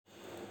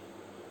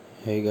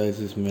Hey guys,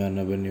 it's me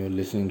Arnab and you're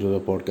listening to the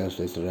podcast.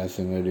 It's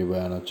Wrestling Radio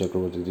by Arnab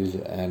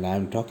Chakraborty. And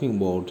I'm talking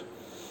about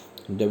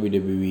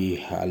WWE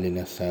Hell in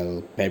a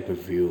Cell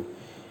pay-per-view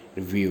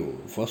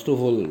review. First of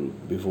all,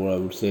 before I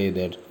would say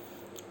that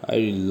I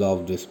really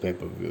love this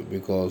pay-per-view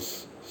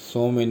because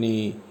so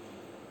many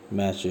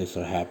matches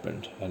are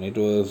happened, and it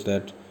was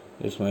that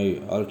it's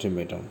my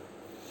ultimatum.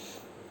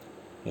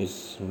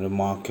 It's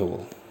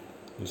remarkable.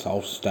 It's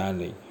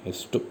outstanding. It's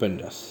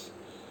stupendous.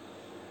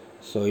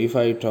 So if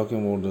I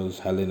talking about those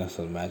Hell in a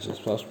Cell matches,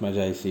 first match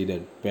I see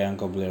that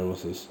Bianca Belair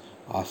versus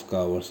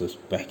Asuka versus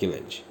Becky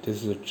Lynch.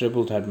 This is a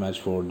triple threat match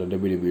for the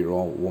WWE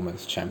Raw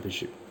Women's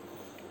Championship.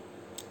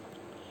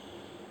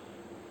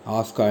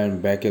 Asuka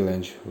and Becky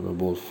Lynch were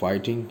both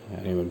fighting,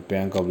 and even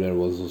Bianca Belair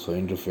was also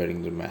interfering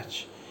in the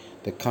match.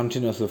 They're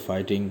continuously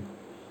fighting.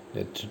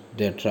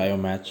 Their trio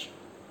match.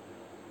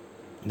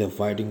 They're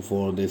fighting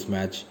for this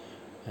match,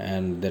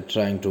 and they're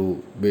trying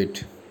to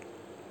beat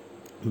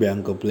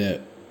Bianca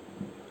Belair.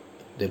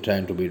 They're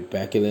trying to beat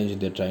Becky Lynch.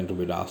 They're trying to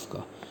beat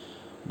Asuka.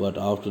 But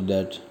after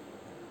that,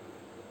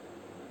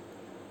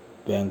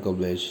 Bianca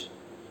Belair,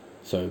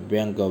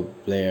 Bianca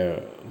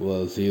Blair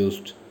was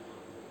used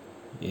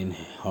in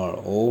her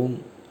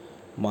own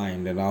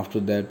mind, and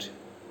after that,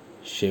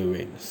 she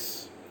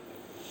wins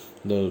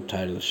the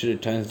title. She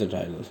retains the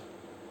title.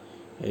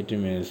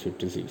 18 minutes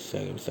 56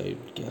 seconds, I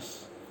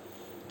guess.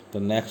 The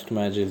next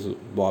match is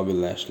Bobby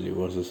Lashley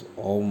versus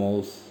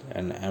Almost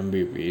an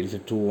MVP. It's a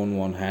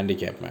 2-on-1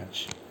 handicap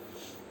match.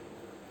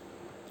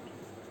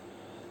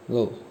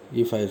 So,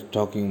 if I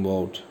talking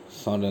about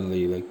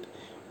suddenly like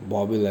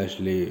Bobby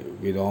Lashley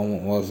with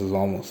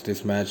almost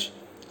this match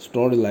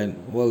storyline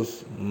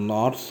was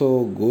not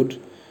so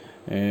good,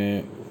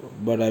 uh,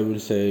 but I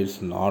would say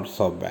it's not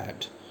so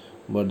bad.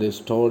 But the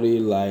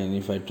storyline,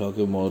 if I talk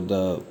about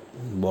the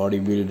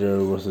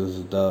bodybuilder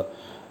versus the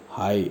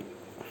high,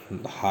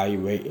 high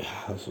weight,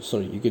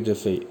 sorry, you could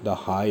just say the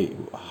high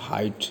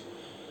height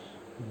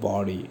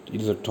body.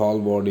 It's a tall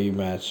body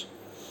match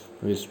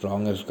with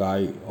strongest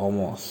guy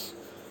almost.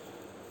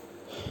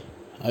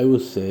 I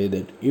would say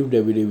that if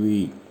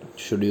WWE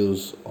should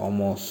use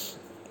almost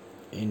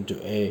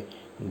into a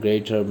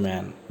greater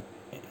man,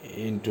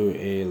 into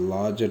a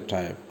larger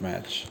type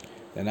match,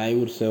 then I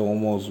would say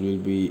almost will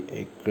be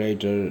a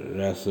greater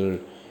wrestler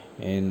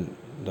in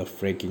the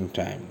freaking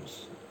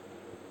times.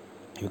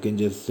 You can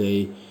just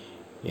say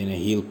in a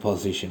heel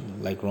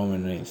position like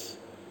Roman Reigns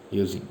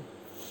using.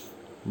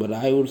 But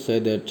I would say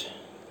that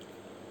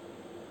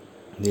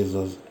this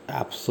was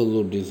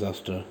absolute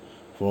disaster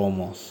for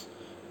Omos.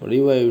 But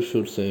if I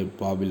should say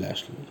Bobby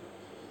Lashley,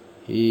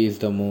 he is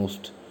the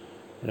most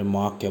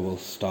remarkable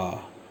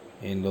star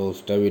in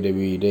those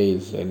WWE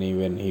days, and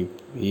even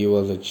he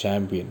was a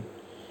champion,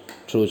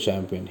 true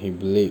champion. He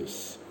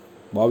believes.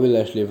 Bobby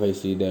Lashley, if I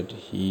see that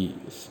he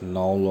is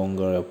no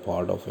longer a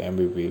part of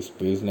MVP's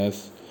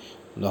business,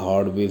 the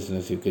hard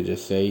business, you could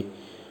just say.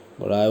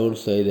 But I would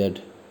say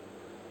that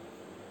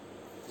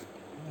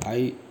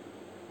I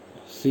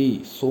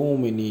see so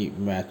many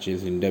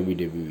matches in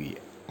WWE.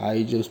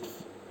 I just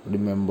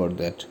remember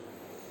that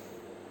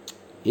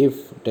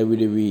if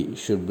WWE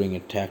should bring a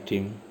tag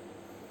team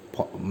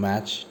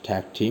match,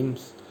 tag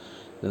teams,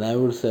 then I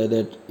would say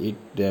that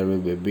there will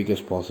be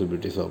biggest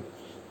possibilities of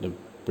the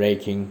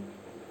breaking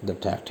the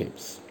tag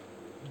teams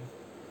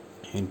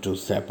into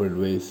separate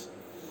ways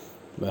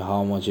by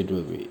how much it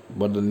will be.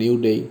 But the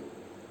New Day,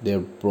 they're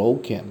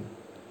broken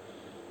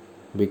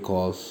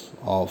because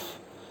of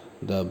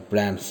the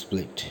brand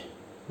split,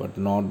 but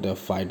not their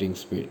fighting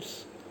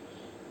spirits.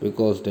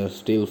 Because they're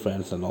still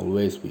friends and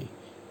always be.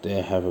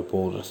 They have a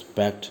both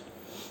respect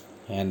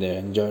and they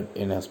enjoyed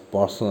in his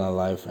personal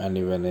life and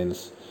even in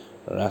his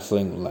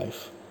wrestling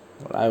life.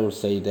 But I would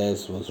say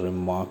this was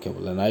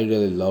remarkable, and I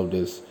really love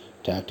this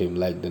tag team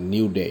like the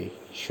New Day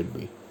should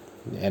be.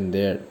 And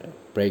they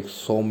break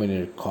so many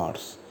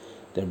records.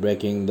 They're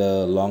breaking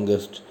the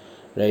longest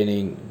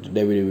reigning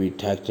WWE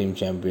Tag Team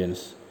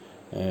Champions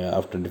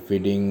after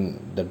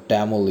defeating the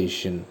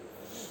Demolition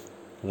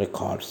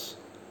records.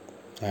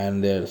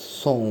 And there's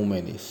so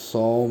many.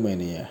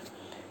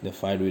 They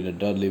fight with the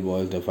Dudley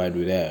Boys, they fight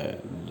with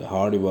the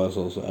Hardy Boys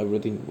also.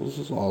 Everything was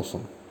just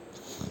awesome.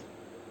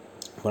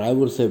 But I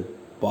would say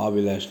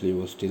Bobby Lashley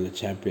was still a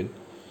champion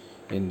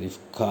in this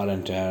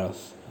current era,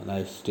 and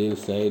I still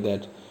say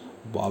that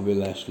Bobby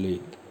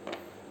Lashley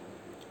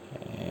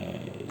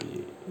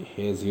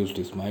has used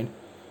his mind.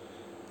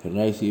 And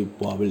I see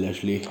Bobby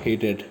Lashley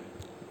hated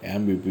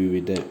MVP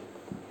with a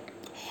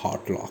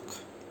hot lock.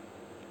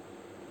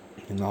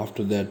 And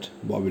after that,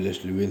 Bobby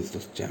Lashley wins the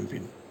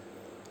champion.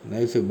 And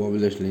I say Bobby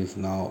Lashley is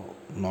now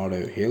not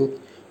a heel,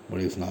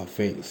 but he's now a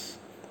face.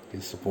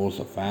 He supports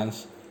the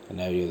fans, and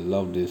I really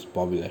love this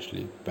Bobby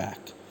Lashley back.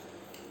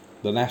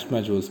 The next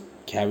match was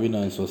Kevin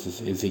Owens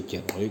versus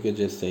Ezekiel, or you could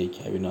just say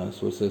Kevin Owens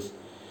versus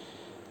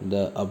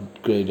the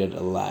upgraded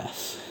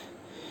Elias.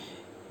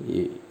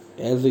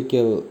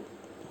 Ezekiel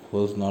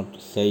was not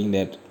saying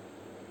that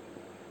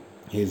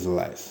he's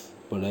Elias,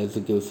 but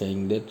Ezekiel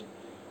saying that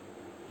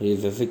he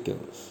is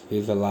Ezekiel's.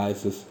 He's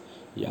Elias's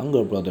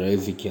younger brother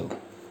Ezekiel.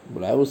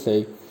 But I would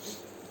say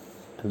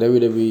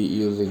WWE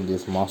using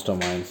these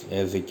masterminds,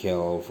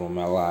 Ezekiel from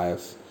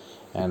Elias,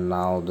 and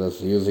now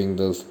just using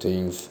those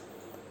things.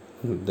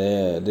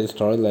 This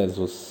storylines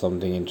was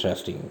something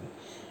interesting,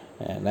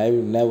 and I've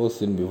never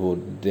seen before.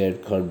 There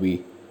could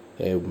be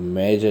a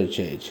major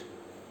change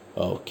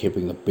of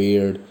keeping the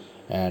beard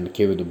and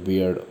keeping the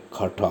beard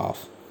cut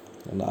off,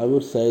 and I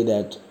would say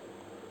that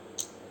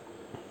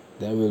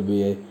there will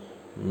be a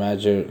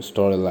major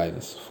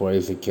storylines for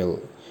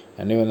Ezekiel.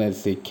 And even I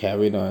see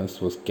Kevin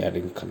Owens was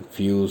getting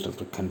confused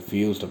after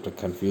confused after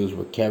confused,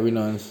 but Kevin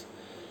Owens,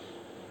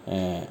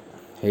 uh,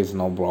 he's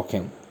now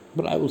broken.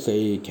 But I would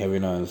say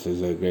Kevin Owens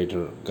is a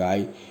greater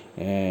guy.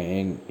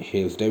 In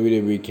his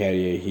WWE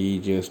career, he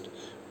just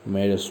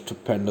made a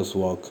stupendous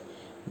work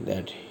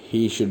that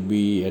he should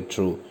be a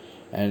true.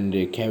 And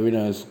Kevin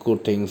Owens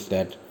good things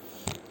that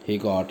he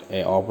got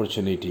a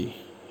opportunity,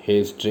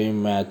 his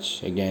dream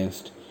match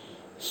against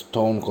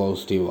Stone Cold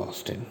Steve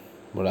Austin.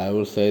 But I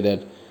would say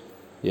that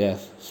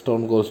yes,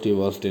 Stone Cold Steve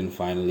Austin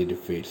finally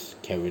defeats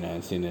Kevin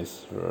Owens in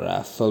his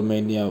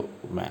WrestleMania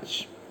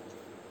match.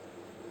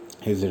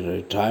 Is it a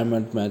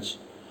retirement match?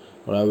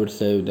 Or I would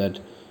say that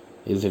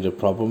is it a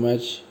proper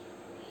match?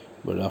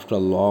 But after a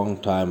long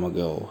time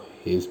ago,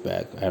 he's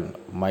back, and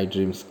my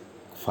dreams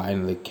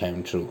finally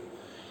came true.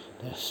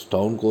 That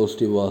Stone Cold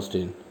Steve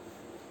Austin,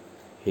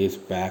 he's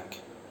back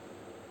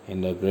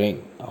in the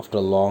ring after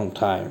a long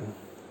time.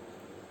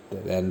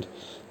 And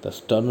the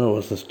Stunner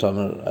versus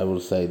Stunner, I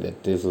would say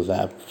that this was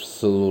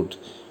absolute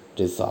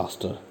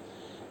disaster.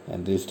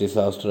 And this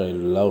disaster I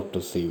love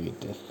to see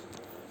with it.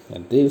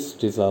 And this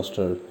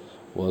disaster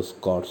was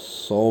got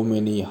so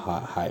many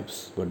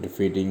hypes, but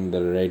defeating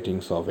the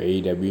ratings of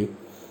AEW,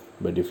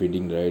 but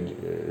defeating the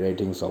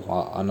ratings of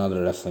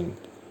another wrestling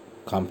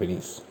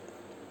companies.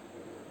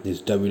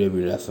 This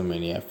WWE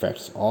WrestleMania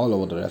affects all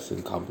over the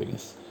wrestling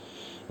companies,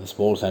 the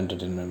sports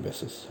entertainment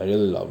basis. I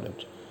really loved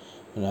it.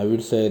 And I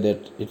would say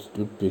that it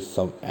would be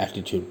some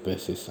attitude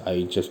basis.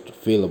 I just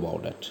feel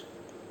about it.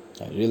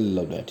 I really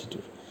love the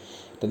attitude.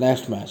 The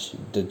next match,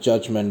 the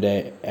Judgment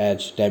Day,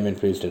 Edge, Damien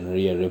Priest, and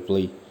Rhea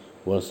Ripley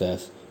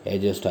versus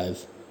AJ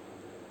Styles,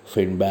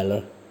 Finn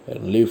Balor,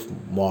 and Liv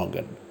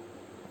Morgan.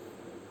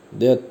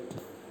 There,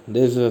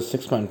 there's a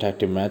six-man tag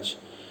team match,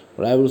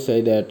 but I would say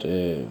that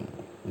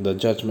the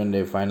Judgment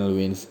Day finally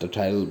wins the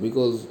title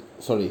because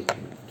finally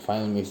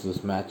wins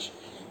this match,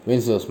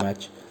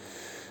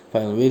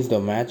 finally wins the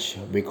match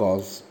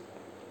because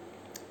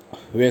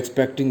we're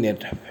expecting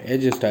that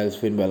AJ Styles,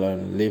 Finn Balor,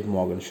 and Liv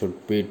Morgan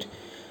should beat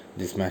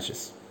these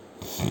matches.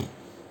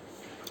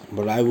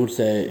 But I would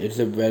say it's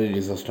a very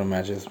disaster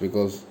matches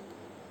because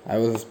I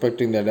was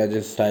expecting that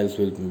AJ Styles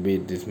will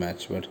beat this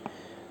match, but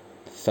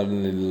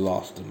suddenly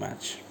lost the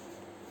match.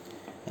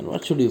 And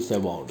what should you say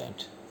about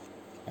that?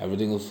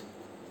 Everything was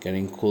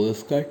getting cool as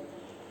sky.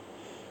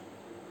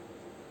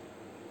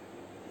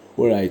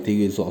 What I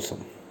think is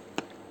awesome.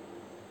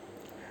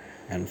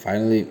 And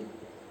finally,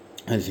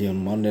 I see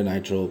on Monday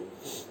Nitro,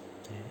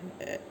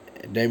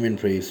 Damien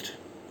Priest,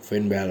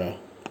 Finn Balor,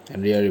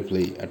 and Rhea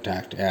Ripley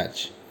attacked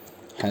Edge,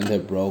 and they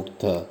broke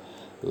the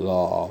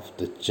law of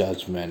the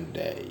Judgment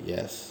Day.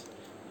 Yes,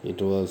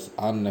 it was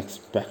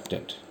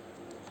unexpected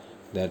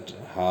that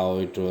how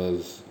it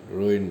was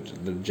ruined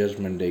the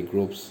Judgment Day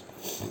groups.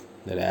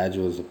 That Edge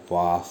was a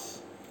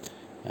boss,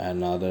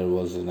 and other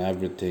was in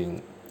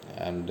everything,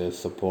 and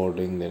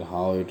supporting that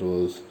how it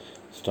was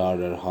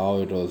started, how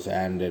it was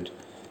ended,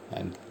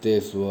 and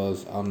this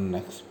was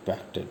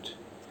unexpected.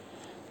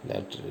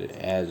 That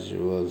Edge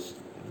was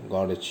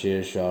got a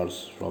chair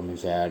shots from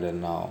his head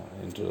and now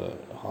into the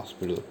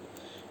hospital.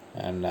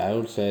 And I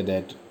would say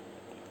that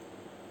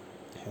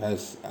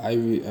as I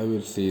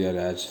would see that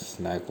Edge's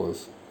neck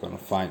was gonna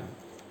fine.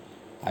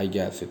 I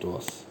guess it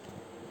was.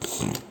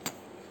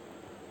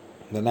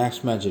 The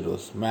next match it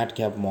was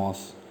Madcap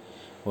Moss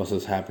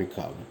versus Happy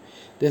Corbin.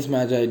 This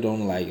match I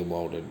don't like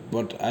about it,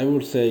 but I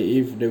would say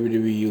if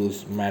WWE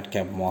used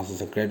Madcap Moss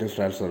as a greatest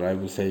wrestler, I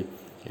would say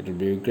it would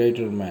be a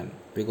greater man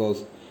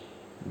because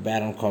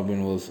Baron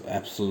Corbin was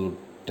absolute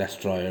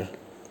destroyer,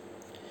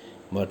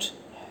 but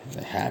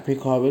the Happy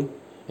Corbin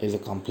is a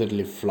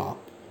completely flop,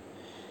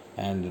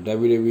 and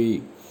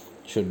WWE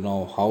should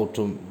know how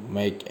to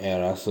make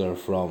a wrestler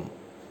from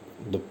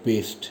the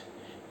beast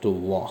to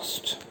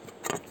worst.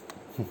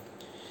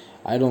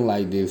 I don't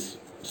like these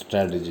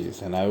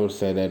strategies, and I would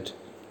say that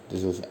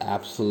this is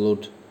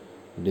absolute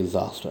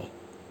disaster.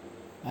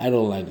 I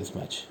don't like this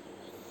match.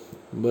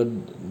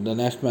 But the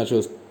next match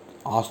was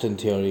Austin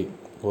Theory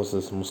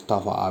versus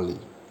Mustafa Ali.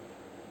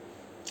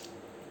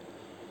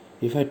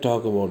 If I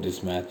talk about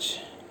this match,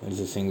 it's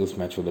a singles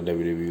match for the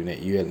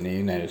WWE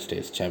United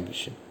States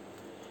Championship.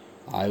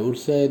 I would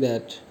say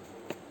that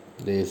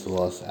this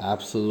was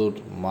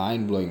absolute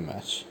mind-blowing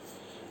match,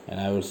 and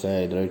I would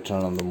say the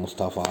return of the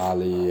Mustafa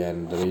Ali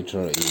and the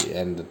return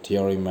and the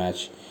Theory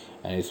match,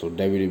 and it's for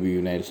WWE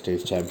United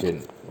States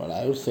Champion. But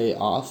I would say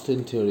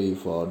Austin Theory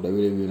for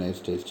WWE United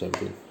States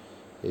Champion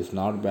is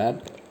not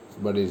bad,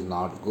 but is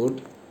not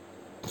good.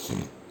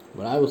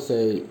 But I would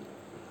say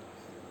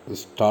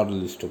is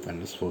totally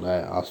stupendous for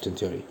Austin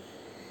Theory.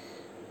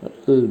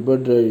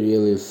 But I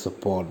really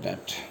support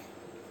that.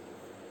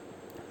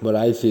 But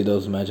I see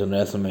those matches on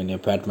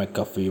WrestleMania, Pat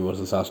McAfee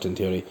versus Austin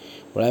Theory.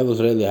 But I was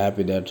really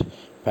happy that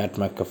Pat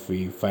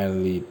McAfee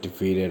finally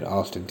defeated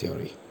Austin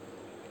Theory.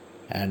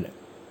 And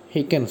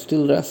he can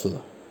still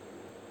wrestle.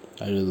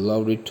 I really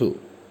loved it too.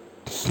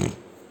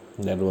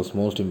 That was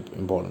most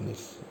important.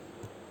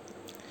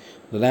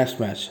 The next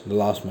match, the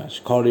last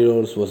match, Cody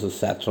Rhodes versus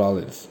Seth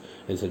Rollins.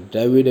 It's a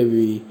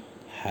WWE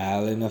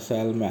Hell in a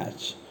Cell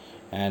match,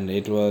 and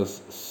it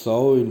was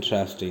so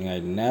interesting.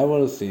 I'd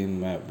never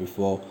seen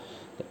before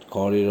that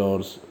Cody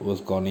Rhodes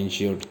was got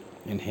injured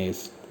in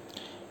his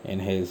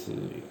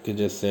you could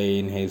just say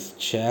in his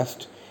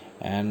chest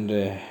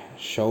and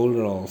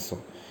shoulder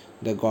also.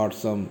 They got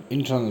some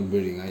internal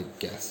bleeding, I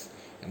guess,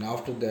 and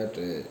after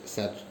that,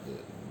 Seth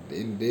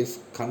in these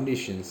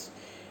conditions,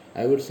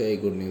 I would say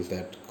good news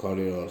that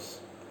Cody Rhodes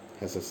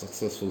has a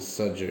successful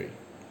surgery.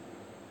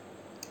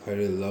 I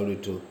really loved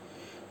it too.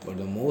 But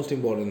the most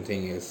important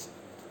thing is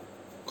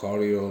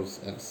Cody Rhodes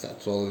and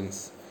Seth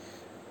Rollins,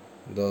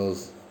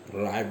 those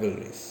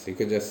rivalries. You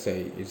could just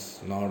say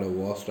it's not a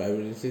worst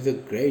rivalry, it's the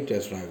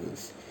greatest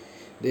rivalries.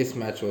 This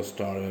match was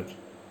started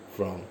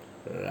from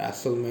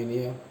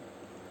WrestleMania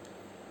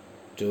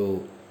to,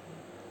 you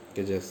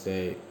could just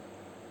say,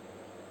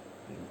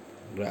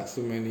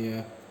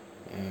 WrestleMania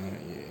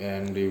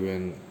and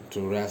even to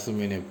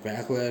WrestleMania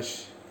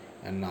Backlash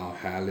and now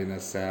Hell in a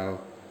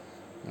Cell.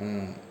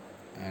 Uh,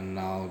 and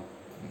now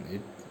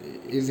it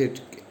is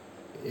it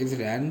is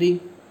it ending?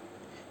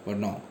 But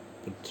no.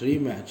 But three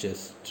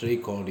matches, three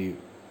Cody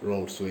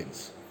Rhodes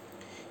wins.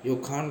 You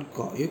can't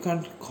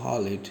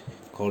call it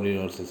Cody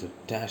Rhodes as a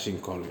dashing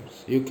Cody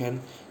Rhodes. You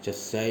can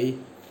just say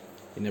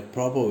in a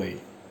proper way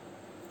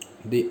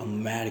the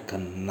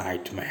American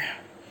Nightmare,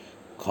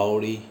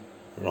 Cody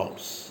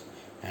Rhodes.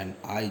 And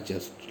I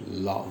just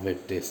love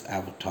it, this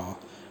avatar,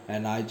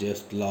 and I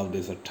just love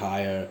this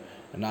attire,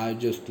 and I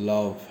just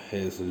love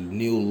his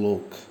new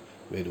look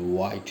with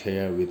white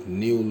hair, with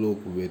new look,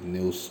 with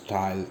new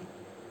style,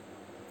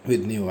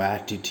 with new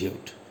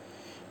attitude.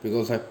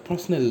 Because I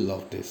personally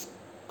love this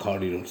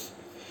Cody Rhodes,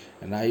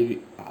 and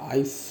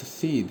I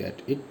see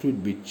that it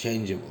would be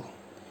changeable.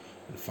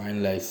 And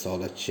finally, I saw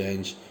the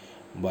change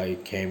by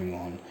coming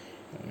on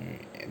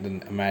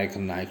the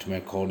American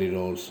Nightmare Cody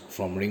Rhodes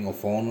from Ring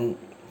of Honor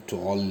to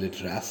All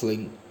Elite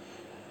Wrestling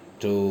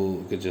to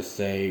you could just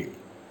say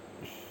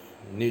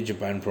New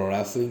Japan Pro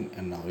Wrestling,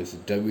 and now it's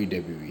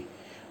WWE.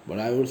 But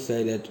I would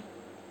say that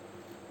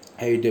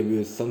AEW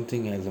is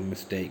something as a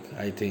mistake.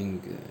 I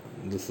think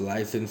this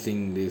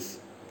licensing this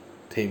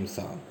theme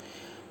song,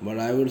 but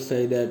I would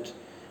say that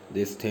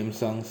these theme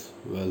songs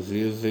was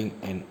using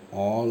in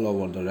all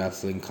over the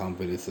wrestling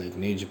companies like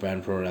New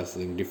Japan Pro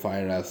Wrestling,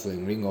 Defy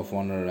Wrestling, Ring of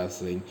Honor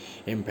Wrestling,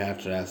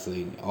 Impact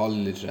Wrestling, All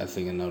Elite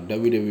Wrestling, and now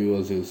WWE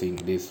was using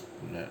this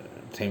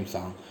theme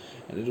song,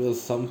 and it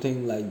was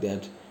something like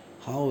that.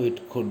 How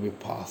it could be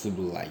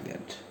possible like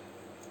that?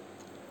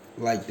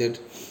 Like that,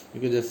 you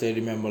could just say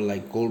remember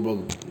like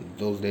Goldberg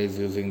those days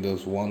using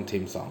those one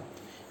theme song.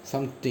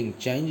 Something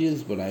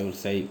changes, but I would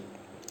say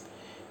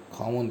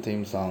common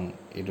theme song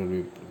it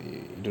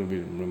will be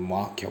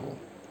remarkable.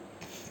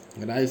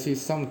 And I see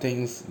some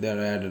things that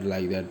are added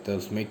like that.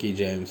 There's Mickey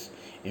James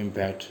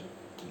Impact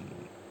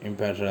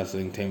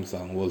Wrestling theme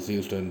song was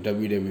used on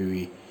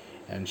WWE,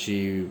 and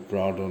she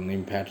brought on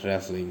Impact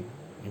Wrestling,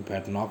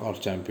 Impact Knockout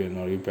Champion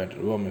or Impact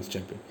Women's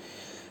Champion.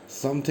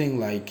 Something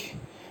like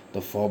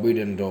the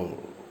Forbidden Door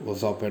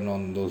was opened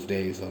on those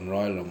days on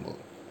Royal Rumble.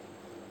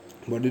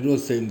 But it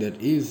was saying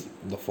that is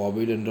the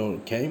Forbidden Door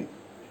came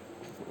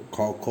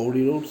called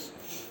Cody Rhodes.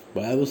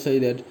 But I would say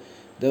that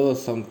there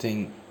was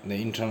something, the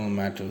internal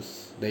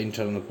matters, the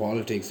internal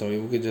politics, or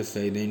you could just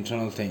say the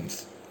internal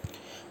things.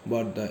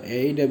 But the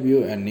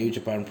AEW and New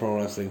Japan Pro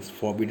Wrestling's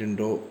Forbidden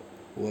Door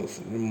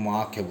was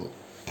remarkable,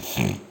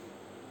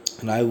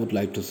 and I would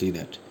like to see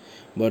that.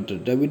 But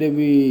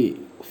WWE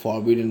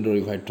Forbidden Door,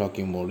 if I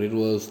talking about, it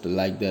was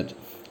like that.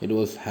 It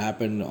was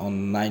happened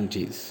on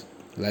 90s.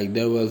 Like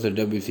there was a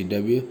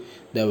WCW,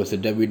 there was a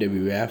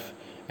WWF,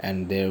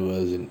 and there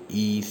was an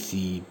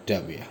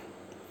ECW.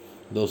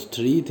 Those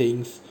three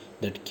things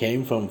that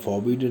came from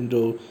Forbidden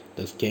Door,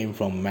 that came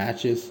from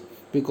matches,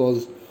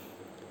 because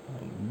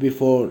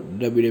before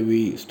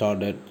WWE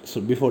started, so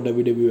before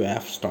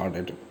WWF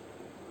started,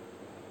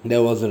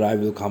 there was a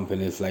rival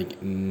companies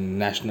like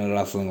National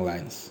Wrestling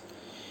Alliance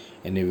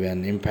and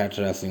even Impact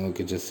Wrestling, we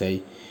could just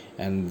say,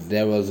 and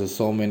there was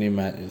so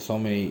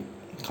many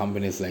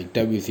companies like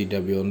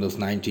WCW in those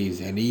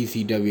 90s and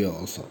ECW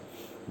also.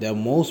 They're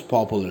most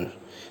popular.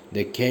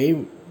 They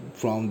came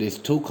from these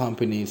two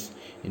companies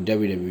in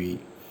WWE,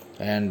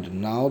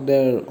 and now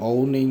they're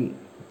owning.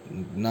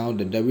 Now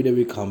the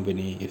WWE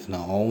company is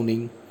now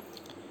owning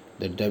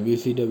the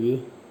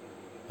WCW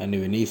and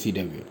even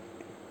ECW.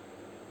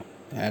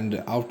 And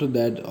after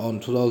that, on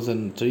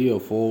 2003 or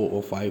 4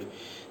 or 5,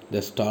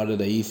 they started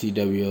the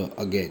ECW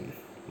again,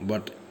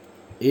 but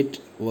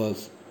it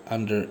was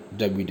under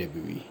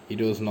WWE. It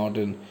was not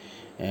in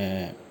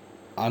uh,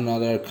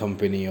 another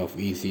company of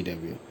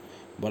ECW.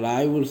 But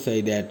I would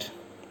say that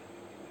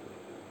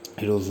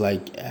it was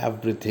like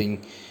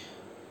everything,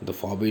 the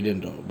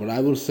Forbidden Door. But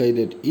I would say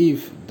that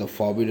if the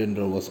Forbidden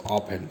Door was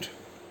opened,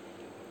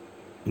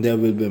 there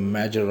will be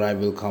major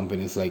rival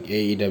companies like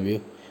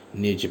AEW,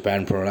 New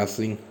Japan Pro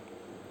Wrestling,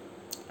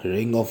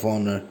 Ring of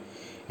Honor,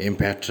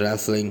 Impact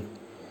Wrestling,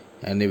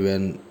 and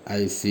even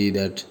I see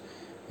that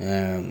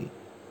um,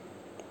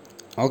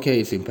 okay,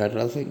 it's Impact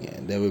Wrestling. Yeah,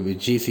 there will be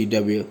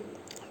GCW,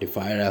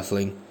 Defy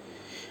Wrestling,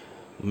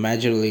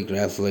 Major League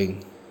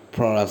Wrestling,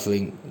 Pro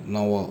Wrestling.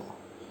 No,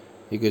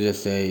 you could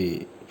just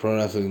say Pro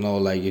Wrestling. No,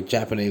 like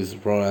Japanese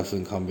pro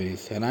wrestling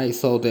companies. And I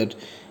saw that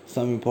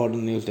some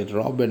important news that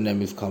Rob Van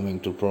Dam is coming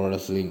to Pro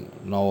Wrestling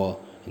Noah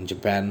in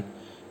Japan.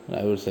 And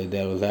I would say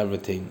there was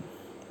everything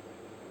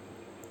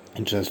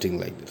interesting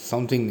like this.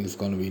 Something is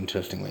going to be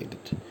interesting like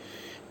that.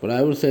 But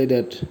I would say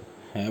that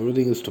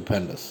everything is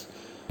stupendous.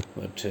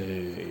 But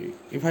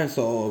if I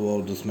saw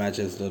about these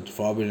matches, that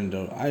Forbidden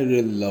Door, I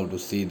really love to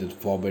see that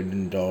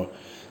Forbidden Door,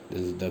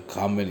 this, the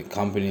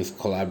company's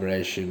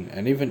collaboration,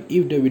 and even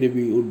if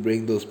WWE would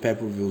bring those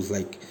pay-per-views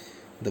like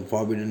the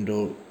Forbidden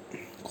Door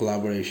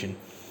collaboration,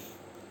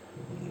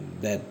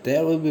 that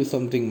there will be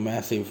something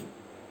massive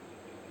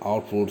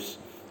outputs,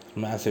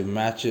 massive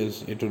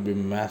matches. It would be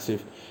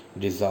massive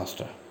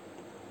disaster.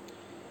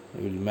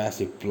 It will be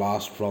massive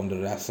blast from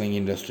the wrestling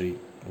industry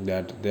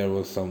that there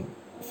was some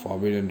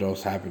forbidden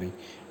doors happening.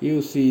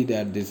 You see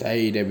that this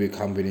AEW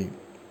company,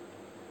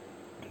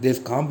 this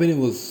company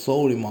was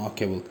so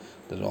remarkable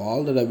that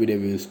all the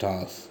WWE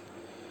stars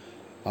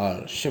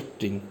are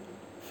shifting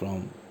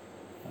from,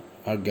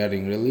 are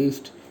getting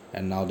released,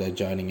 and now they're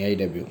joining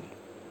AEW.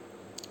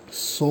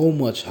 So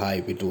much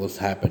hype it was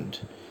happened,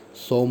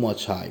 so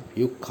much hype.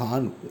 You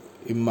can't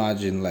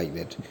imagine like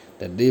that.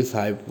 That this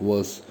hype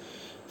was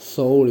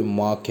so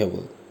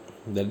remarkable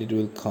that it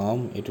will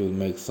come, it will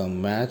make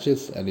some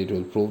matches, and it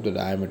will prove that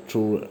I am a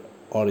true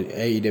or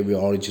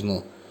AEW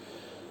original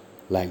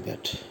like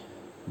that.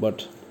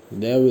 But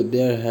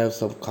there have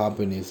some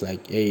companies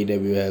like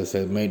AEW has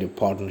made a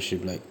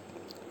partnership like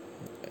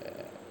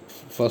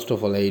first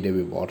of all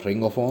AEW bought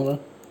Ring of Honor.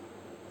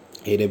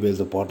 AEW is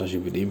a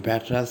partnership with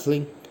Impact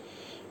Wrestling,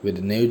 with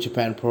the New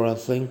Japan Pro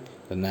Wrestling,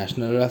 the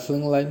National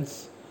Wrestling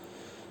Alliance,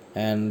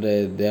 and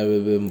there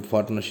will be a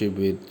partnership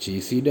with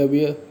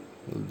GCW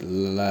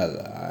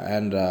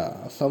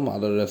and some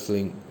other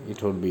wrestling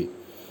it would be.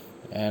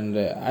 And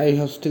I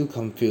have still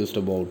confused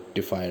about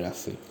Defy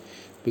Wrestling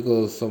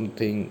because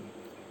something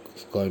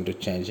is going to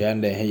change.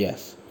 And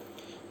yes,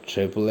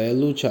 AAA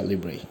Lucha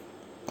Libre.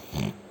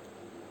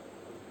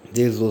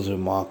 This was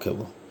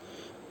remarkable.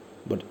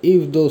 But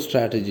if those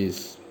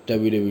strategies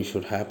WWE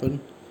should happen,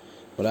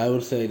 but I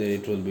would say that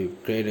it will be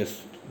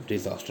greatest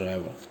disaster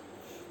ever.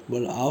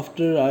 But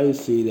after I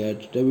see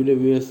that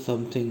WWE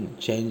something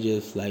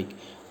changes, like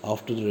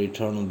after the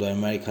return of the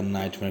American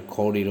Nightmare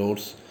Cody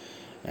Rhodes,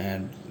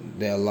 and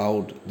they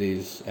allowed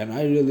this, and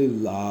I really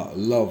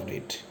loved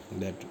it.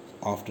 That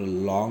after a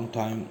long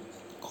time,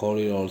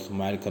 Cody Rhodes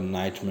American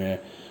Nightmare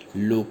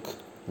look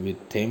with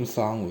theme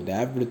song with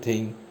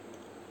everything,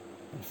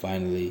 and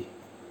finally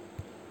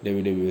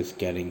WWE is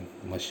getting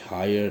much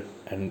higher,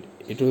 and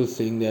it was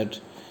saying that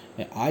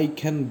I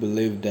can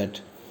believe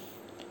that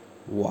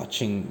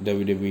watching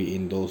WWE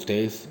in those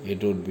days,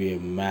 it would be a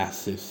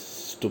massive,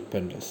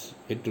 stupendous.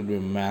 It would be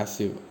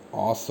massive,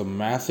 awesome,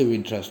 massive,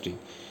 interesting.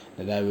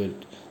 That I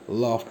would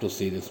love to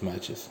see these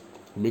matches.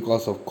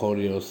 Because of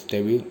Coreo's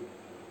debut,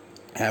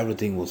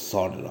 everything was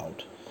sorted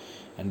out,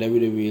 and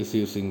WWE is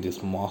using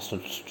this master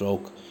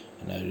stroke,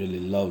 and I really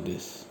love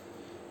this.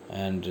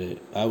 And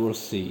I will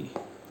see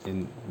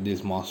in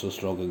this master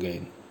stroke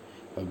again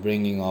by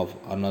bringing up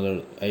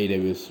another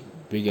AEW's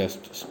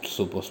biggest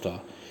superstar.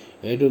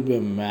 It will be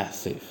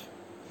massive.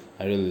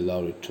 I really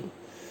love it too.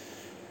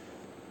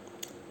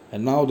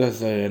 And now that's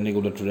the ending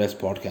of the today's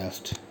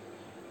podcast.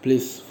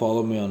 Please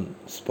follow me on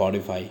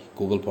Spotify,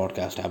 Google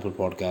Podcast, Apple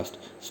Podcast,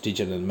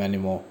 Stitcher, and many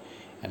more.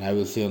 And I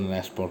will see you on the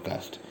next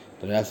podcast.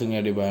 The Wrestling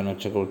Ready by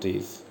Anand Chakravarti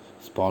is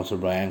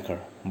sponsored by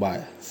Anchor.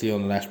 Bye. See you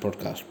on the next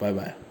podcast. Bye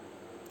bye.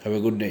 Have a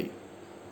good day.